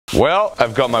Well,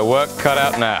 I've got my work cut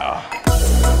out now.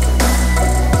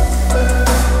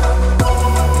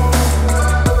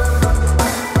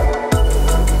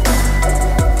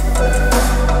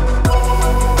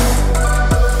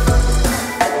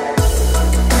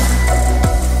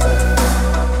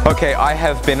 Okay, I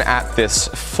have been at this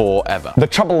forever. The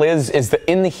trouble is that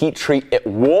in the heat treat it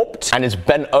warped and is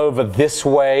bent over this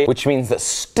way, which means that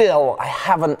still I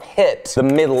haven't hit the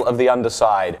middle of the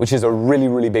underside, which is a really,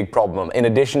 really big problem. In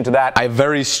addition to that, I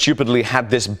very stupidly had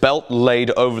this belt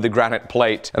laid over the granite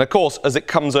plate. And of course, as it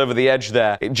comes over the edge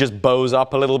there, it just bows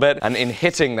up a little bit. And in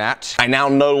hitting that, I now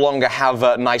no longer have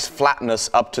a nice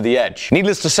flatness up to the edge.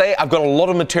 Needless to say, I've got a lot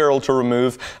of material to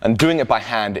remove, and doing it by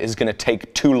hand is going to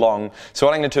take too long. So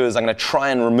what I'm going to do is I'm going to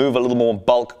try and remove a little more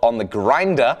bulk on the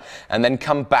grinder and then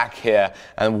come back here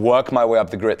and work my way up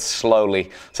the grit slowly.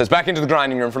 So it's back into the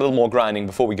grinding room for a little more grinding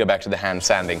before we go back to the hand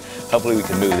sanding. Hopefully we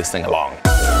can move this thing along.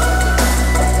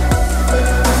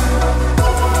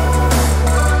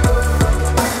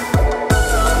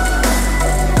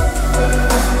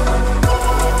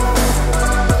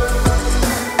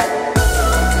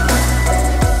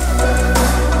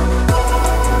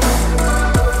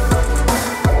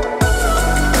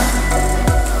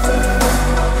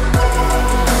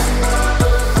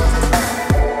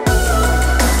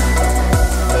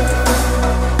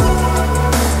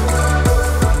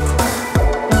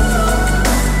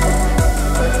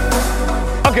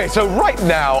 Okay, so right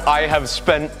now I have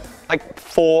spent like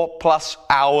 4+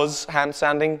 hours hand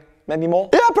sanding, maybe more?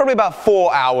 Yeah, probably about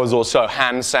 4 hours or so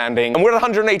hand sanding, and we're at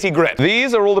 180 grit.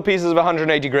 These are all the pieces of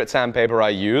 180 grit sandpaper I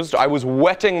used. I was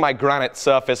wetting my granite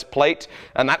surface plate,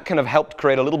 and that kind of helped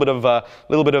create a good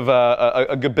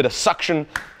bit of suction,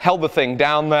 held the thing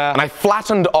down there, and I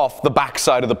flattened off the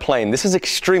backside of the plane. This is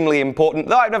extremely important.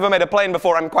 Though I've never made a plane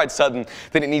before, I'm quite certain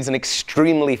that it needs an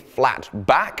extremely flat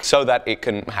back so that it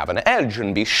can have an edge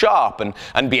and be sharp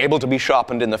and be able to be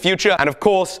sharpened in the future. And of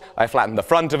course, I flattened the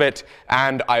front of it,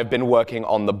 and I've been working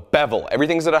on the bevel.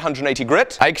 Everything's at 180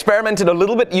 grit. I experimented a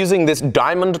little bit using this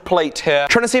diamond plate here,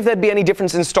 trying to see if there'd be any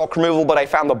difference in stock removal, but I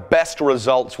found the best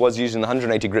results was using the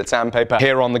 180 grit sandpaper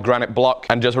here on the granite block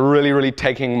and just really, really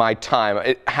taking my time.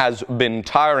 It has been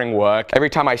tiring work. Every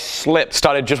time I slipped,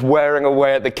 started just wearing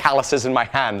away at the calluses in my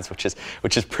hands, which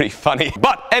is pretty funny.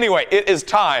 But anyway, it is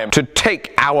time to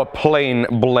take our plane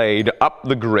blade up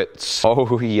the grits.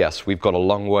 Oh yes, we've got a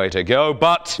long way to go,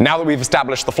 but now that we've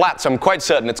established the flats, I'm quite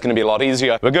certain it's going to be a lot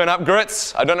easier. We're going up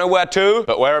grits. I don't know where to,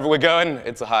 but wherever we're going,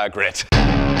 it's a higher grit.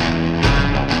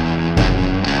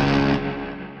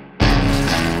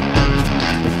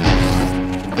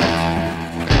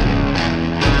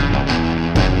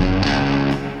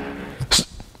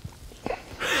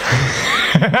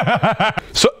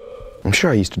 So, I'm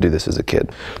sure I used to do this as a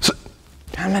kid. So,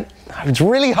 damn it, I was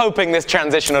really hoping this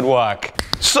transition would work.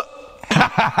 So,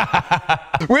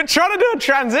 we're trying to do a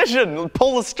transition,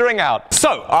 pull the string out.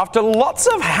 So, after lots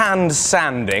of hand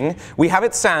sanding, we have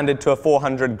it sanded to a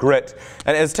 400 grit,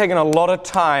 and it has taken a lot of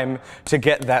time to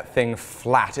get that thing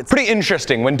flat. It's pretty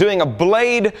interesting. When doing a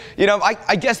blade, you know,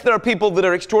 I guess there are people that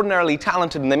are extraordinarily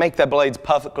talented and they make their blades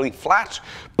perfectly flat,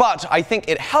 but I think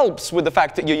it helps with the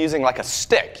fact that you're using like a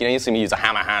stick. You know, you see me use a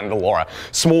hammer handle or a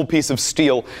small piece of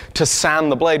steel to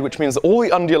sand the blade, which means that all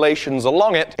the undulations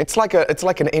along it, it's like an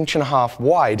 1.5 inches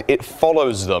wide. It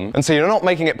follows them, and so you're not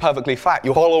making it perfectly flat.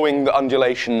 You're following the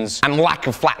undulations and lack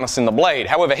of flatness in the blade.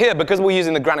 However, here, because we're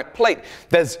using the granite plate,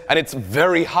 and it's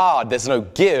very hard, there's no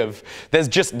give, there's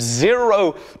just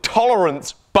zero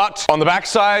tolerance. But on the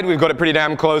backside, we've got it pretty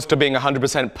damn close to being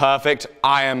 100% perfect.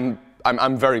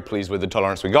 I'm very pleased with the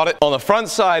tolerance we got it. On the front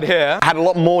side here, I had a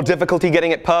lot more difficulty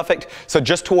getting it perfect. So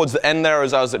just towards the end there,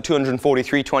 as I was at 240,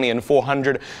 320, and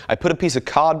 400, I put a piece of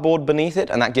cardboard beneath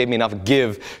it, and that gave me enough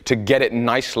give to get it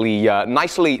nice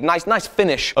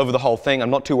finish over the whole thing. I'm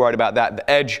not too worried about that. The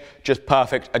edge, just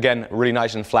perfect. Again, really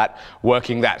nice and flat,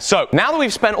 working that. So now that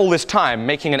we've spent all this time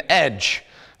making an edge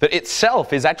that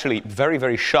itself is actually very,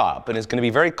 very sharp and is going to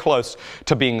be very close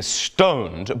to being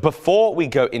stoned. Before we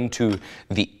go into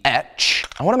the etch,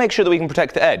 I want to make sure that we can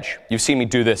protect the edge. You've seen me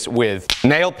do this with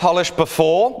nail polish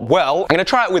before. Well, I'm going to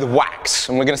try it with wax,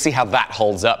 and we're going to see how that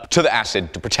holds up to the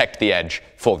acid to protect the edge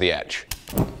for the edge.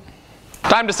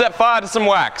 Time to set fire to some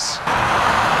wax.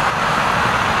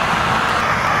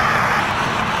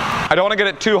 I don't want to get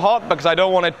it too hot because I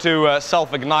don't want it to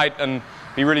self-ignite and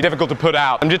be really difficult to put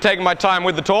out. I'm just taking my time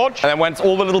with the torch, and then once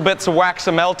all the little bits of wax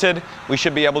are melted, we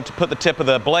should be able to put the tip of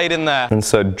the blade in there. And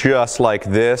so just like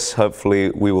this,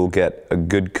 hopefully we will get a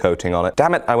good coating on it.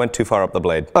 Damn it, I went too far up the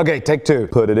blade. Okay, take two.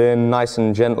 Put it in nice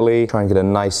and gently. Try and get a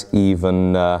nice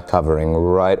even covering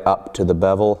right up to the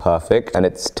bevel. Perfect. And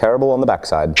it's terrible on the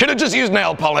backside. Should have just used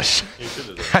nail polish.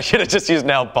 I should have just used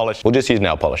nail polish. We'll just use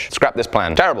nail polish. Scrap this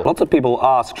plan. Terrible. Lots of people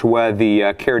asked where the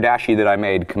kiridashi that I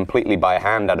made completely by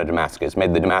hand out of Damascus,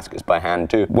 made the Damascus by hand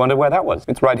too. Wonder where that was.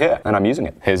 It's right here, and I'm using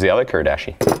it. Here's the other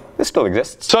kiridashi. This still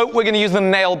exists. So we're going to use the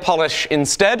nail polish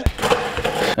instead.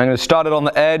 I'm going to start it on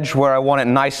the edge where I want it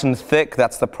nice and thick.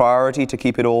 That's the priority, to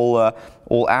keep it all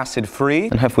acid free,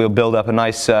 and hopefully we'll build up a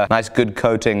nice good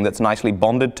coating that's nicely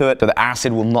bonded to it, so the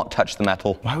acid will not touch the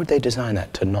metal. Why would they design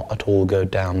it to not at all go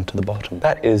down to the bottom?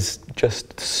 That is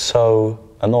just so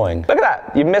annoying. Look at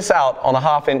that, you miss out on a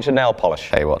 ½ inch of nail polish.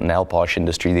 Hey, what, nail polish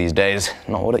industry these days,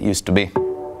 not what it used to be.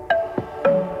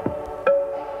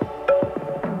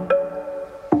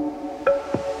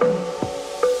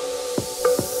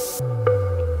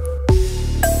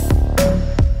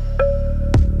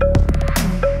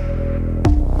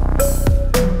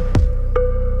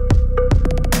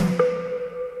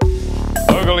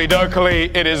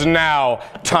 Dokily, it is now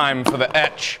time for the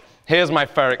etch. Here's my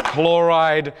ferric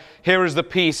chloride. Here is the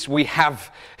piece. We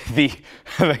have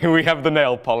the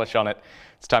nail polish on it.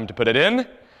 It's time to put it in,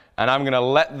 and I'm gonna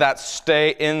let that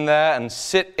stay in there and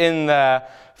sit in there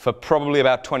for probably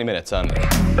about 20 minutes only.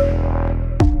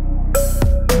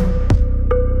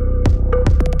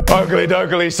 Oakley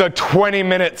dokley, so 20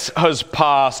 minutes has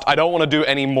passed. I don't want to do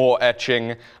any more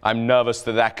etching. I'm nervous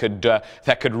that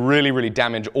could really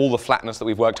damage all the flatness that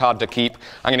we've worked hard to keep.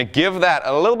 I'm going to give that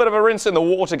a little bit of a rinse in the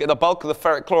water, get the bulk of the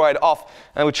ferric chloride off,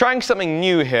 and we're trying something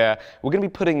new here. We're going to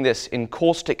be putting this in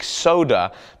caustic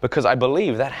soda because I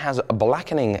believe that has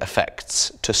blackening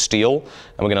effects to steel,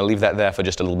 and we're going to leave that there for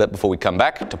just a little bit before we come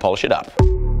back to polish it up.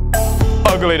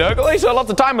 Oakley dokley, so lots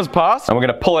of time has passed, and we're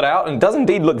going to pull it out, and it does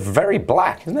indeed look very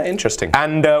black. Isn't that interesting?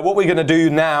 And what we're going to do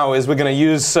now is we're going to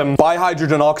use some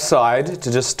bihydrogen oxide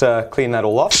to just clean that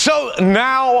all off. So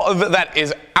now that that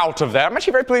is out of there, I'm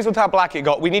actually very pleased with how black it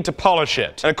got. We need to polish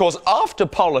it. And of course, after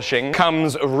polishing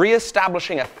comes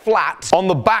re-establishing a flat on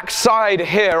the back side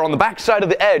here, on the back side of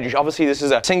the edge. Obviously, this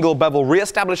is a single bevel,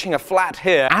 re-establishing a flat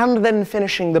here, and then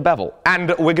finishing the bevel. And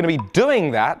we're going to be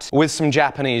doing that with some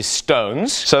Japanese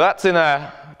stones. So that's in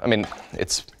a, I mean,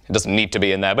 it doesn't need to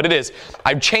be in there, but it is.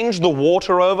 I've changed the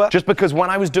water over just because when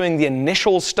I was doing the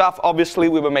initial stuff, obviously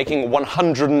we were making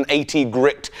 180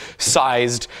 grit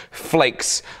sized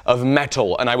flakes of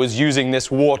metal, and I was using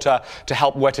this water to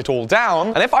help wet it all down.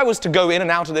 And if I was to go in and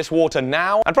out of this water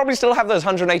now, I'd probably still have those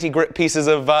 180 grit pieces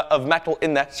of metal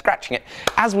in there, scratching it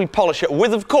as we polish it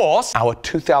with, of course, our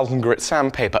 2000 grit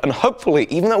sandpaper. And hopefully,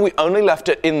 even though we only left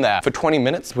it in there for 20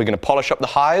 minutes, we're going to polish up the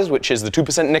highs, which is the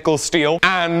 2% nickel steel,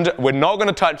 and we're not going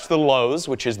to touch the lows,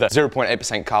 which is the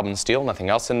 0.8% carbon steel, nothing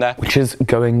else in there, which is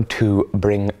going to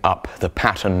bring up the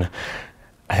pattern.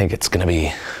 I think it's going to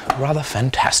be rather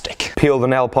fantastic. Peel the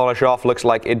nail polish off. Looks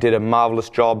like it did a marvelous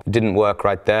job. It didn't work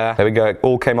right there. There we go. It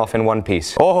all came off in one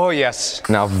piece. Oh, yes.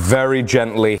 Now, very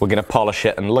gently, we're going to polish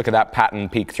it, and look at that pattern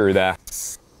peek through there.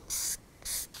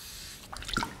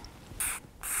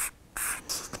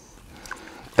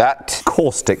 That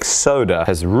caustic soda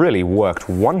has really worked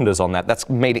wonders on that. That's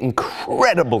made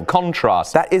incredible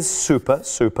contrast. That is super,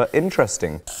 super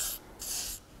interesting.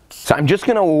 So I'm just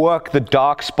going to work the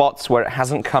dark spots where it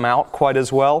hasn't come out quite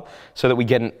as well so that we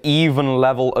get an even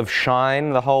level of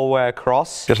shine the whole way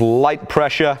across. Just light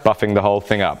pressure, buffing the whole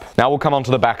thing up. Now we'll come onto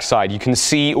the back side. You can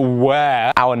see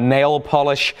where our nail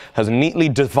polish has neatly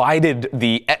divided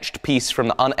the etched piece from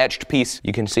the unetched piece.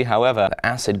 You can see, however, the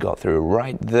acid got through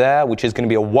right there, which is going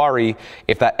to be a worry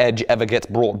if that edge ever gets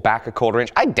brought back a quarter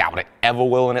inch. I doubt it ever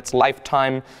will in its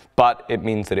lifetime, but it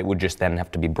means that it would just then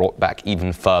have to be brought back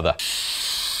even further.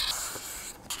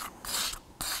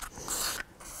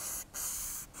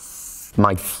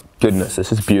 My goodness,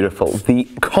 this is beautiful. The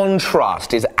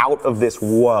contrast is out of this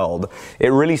world. It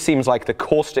really seems like the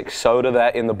caustic soda there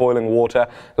in the boiling water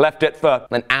left it for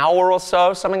an hour or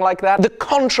so, something like that. The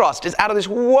contrast is out of this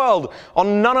world.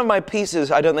 On none of my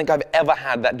pieces, I don't think I've ever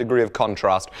had that degree of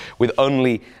contrast with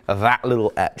only that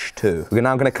little etch too. We're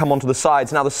now going to come onto the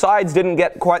sides. Now the sides didn't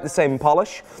get quite the same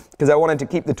polish because I wanted to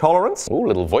keep the tolerance. Ooh,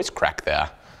 little voice crack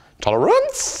there.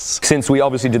 tolerance. Since we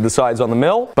obviously did the sides on the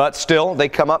mill, but still, they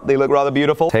come up, they look rather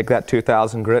beautiful. Take that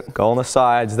 2000 grit, go on the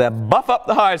sides there, buff up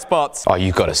the high spots. Oh,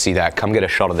 you gotta see that. Come get a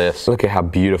shot of this. Look at how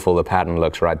beautiful the pattern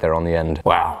looks right there on the end.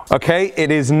 Wow. Okay,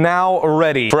 it is now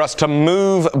ready for us to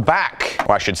move back,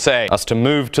 or I should say, us to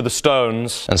move to the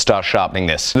stones and start sharpening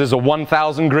this. This is a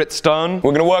 1000 grit stone.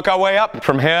 We're gonna work our way up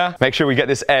from here. Make sure we get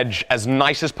this edge as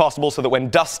nice as possible so that when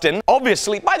Dustin,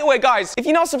 obviously, by the way, guys, if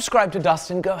you're not subscribed to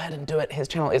Dustin, go ahead and do it. His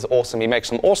channel is awesome. He makes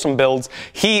some awesome builds.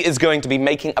 He is going to be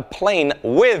making a plane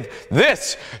with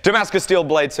this Damascus steel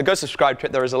blade, so go subscribe to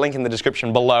it. There is a link in the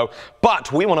description below.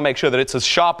 But we want to make sure that it's as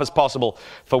sharp as possible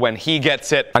for when he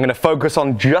gets it. I'm going to focus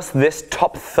on just this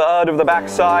top third of the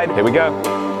backside. Here we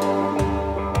go.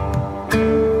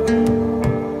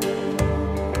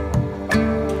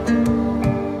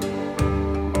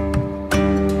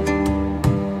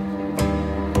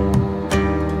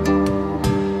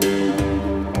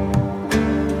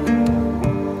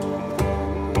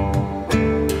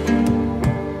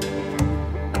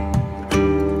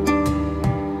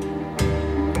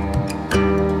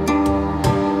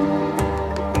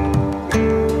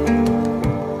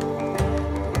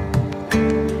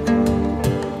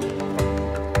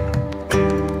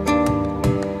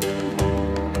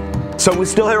 So we're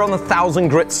still here on the 1000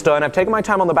 grit stone. I've taken my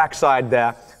time on the back side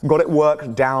there, got it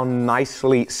worked down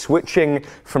nicely, switching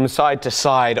from side to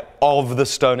side of the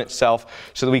stone itself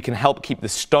so that we can help keep the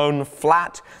stone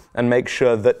flat and make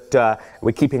sure that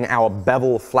we're keeping our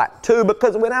bevel flat too,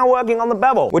 because we're now working on the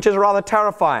bevel, which is rather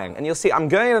terrifying. And you'll see I'm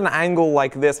going at an angle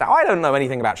like this. Now, I don't know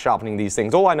anything about sharpening these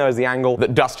things. All I know is the angle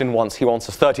that Dustin wants. He wants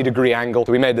a 30-degree angle,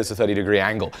 so we made this a 30-degree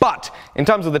angle. But in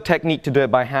terms of the technique to do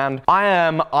it by hand, I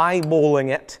am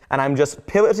eyeballing it, and I'm just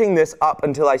pivoting this up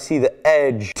until I see the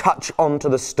edge touch onto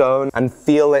the stone and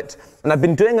feel it. And I've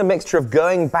been doing a mixture of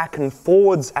going back and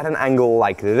forwards at an angle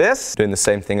like this, doing the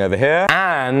same thing over here,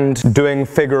 and doing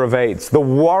figure of eights. The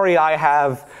worry I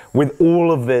have with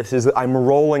all of this is that I'm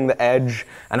rolling the edge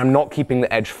and I'm not keeping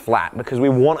the edge flat, because we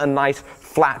want a nice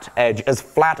flat edge, as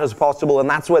flat as possible, and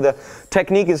that's where the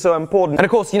technique is so important. And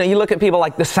of course, you know, you look at people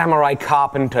like the samurai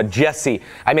carpenter, Jesse.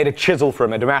 I made a chisel for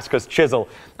him, a Damascus chisel,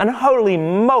 and holy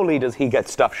moly does he get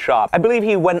stuff sharp. I believe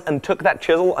he went and took that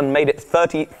chisel and made it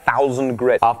 30,000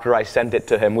 grit after I sent it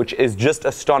to him, which is just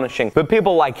astonishing. But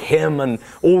people like him and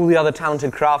all the other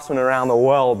talented craftsmen around the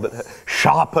world that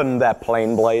sharpen their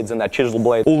plane blades and their chisel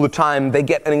blades all the time, they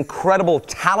get an incredible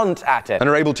talent at it and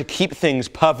are able to keep things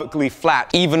perfectly flat,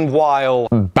 even while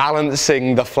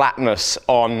balancing the flatness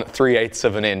on 3/8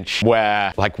 of an inch,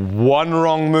 where like one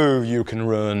wrong move you can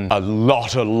ruin a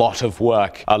lot of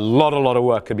work. A lot of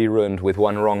work could be ruined with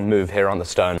one wrong move here on the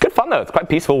stone. Good fun though, it's quite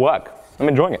peaceful work. I'm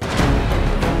enjoying it.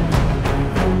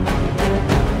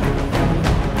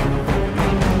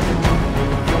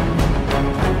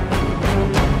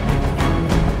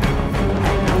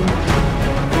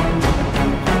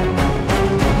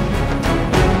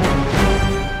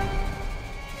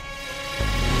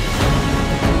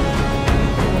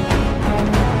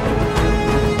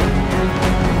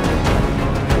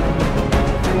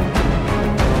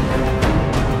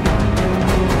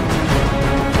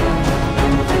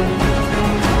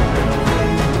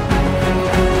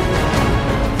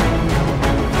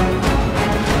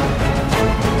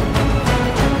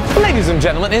 Ladies and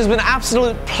gentlemen, it has been an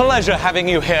absolute pleasure having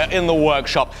you here in the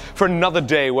workshop for another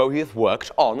day where we have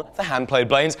worked on the hand-plane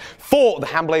blades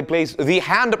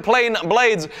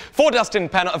for Dustin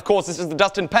Penner. Of course, this is the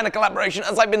Dustin Penner collaboration,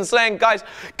 as I've been saying. Guys,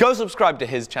 go subscribe to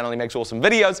his channel. He makes awesome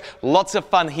videos. Lots of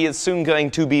fun. He is soon going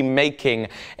to be making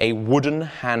a wooden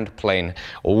hand plane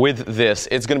with this.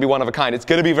 It's going to be one of a kind. It's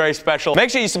going to be very special. Make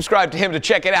sure you subscribe to him to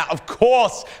check it out. Of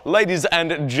course, ladies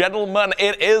and gentlemen,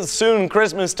 it is soon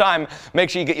Christmas time. Make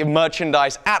sure you get your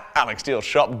merchandise at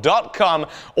AlecSteelShop.com.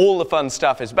 All the fun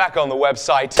stuff is back on the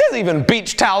website. There's even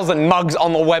beach towels and mugs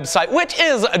on the website, which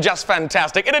is just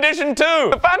fantastic, in addition to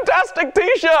the fantastic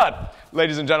t-shirt.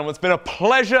 Ladies and gentlemen, it's been a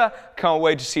pleasure. Can't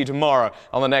wait to see you tomorrow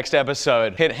on the next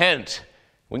episode. Hint, hint,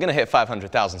 we're going to hit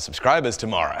 500,000 subscribers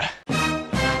tomorrow.